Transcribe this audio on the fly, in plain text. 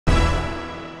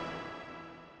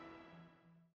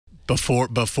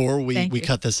Before we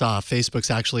cut this off,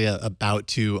 Facebook's actually about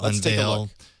to unveil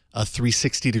a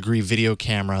 360-degree video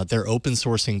camera. They're open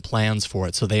sourcing plans for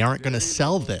it, so they aren't going to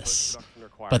sell this,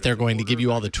 but they're going to give you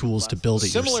all the tools to build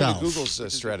it yourself. Similar to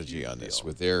Google's strategy on this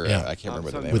with their, I can't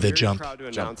remember the name. With a jump.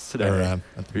 Today.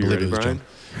 I believe it was jump.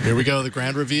 Here we go, the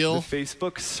grand reveal. The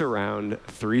Facebook Surround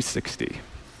 360.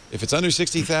 If it's under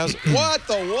 60,000, what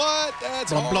the what?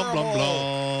 That's blah, horrible. blah,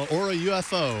 blah, blah. Or a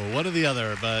UFO, one or the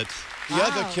other, but the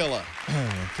other killer.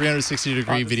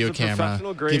 360-degree video camera,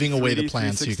 giving away the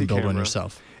plan so you can build one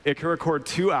yourself. It can record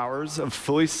 2 hours of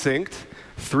fully synced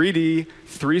 3D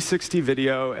 360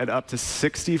 video at up to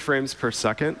 60 frames per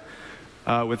second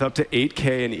with up to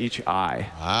 8K in each eye.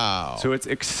 Wow. So it's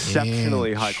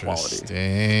exceptionally high quality.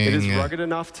 It is rugged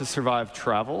enough to survive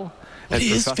travel. What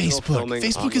is Facebook?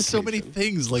 Facebook is so many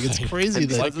things. Like, it's crazy.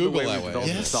 It's like Google that way.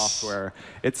 Yes. Software.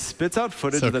 It spits out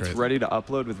footage that's ready to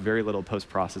upload with very little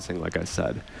post-processing, like I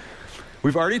said.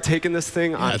 We've already taken this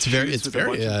thing on it's very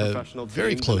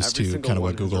close to kind of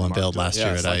what Google unveiled last year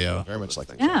at I/O. Very much like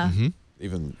that. Yeah.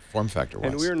 Even form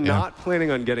factor-wise. And we're not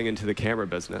planning on getting into the camera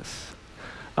business.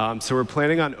 So we're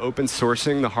planning on open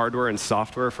sourcing the hardware and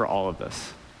software for all of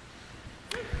this.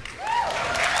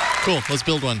 Cool. Let's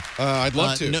build one. I'd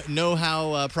love to.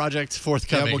 Know-how project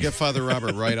forthcoming. Yeah, we'll get Father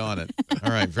Robert right on it.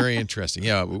 All right. Very interesting.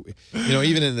 Yeah. You know,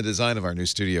 even in the design of our new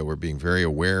studio, we're being very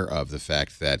aware of the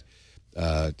fact that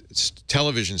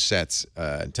television sets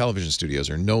and television studios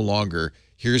are no longer,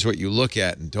 here's what you look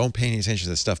at, and don't pay any attention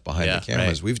to the stuff behind the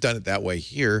cameras. Right. We've done it that way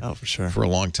here for a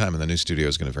long time, and the new studio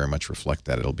is going to very much reflect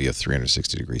that. It'll be a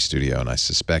 360-degree studio, and I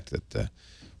suspect that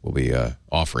we'll be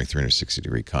offering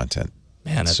 360-degree content.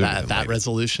 Man, at that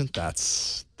resolution,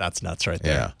 that's nuts right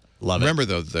there. Yeah. Love Remember,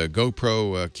 though, the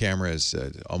GoPro camera is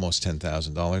almost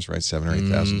 $10,000, right? $7,000 or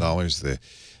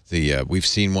 $8,000. We've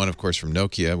seen one, of course, from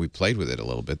Nokia. We played with it a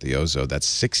little bit, the Ozo. That's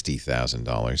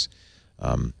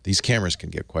 $60,000. These cameras can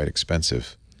get quite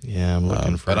expensive. Yeah, I'm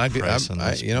looking for a price on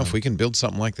this. You know, if we can build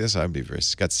something like this, I'd be very.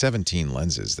 It's got 17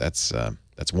 lenses. That's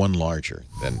one larger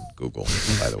than Google,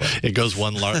 by the way. It goes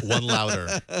one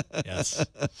louder. Yes.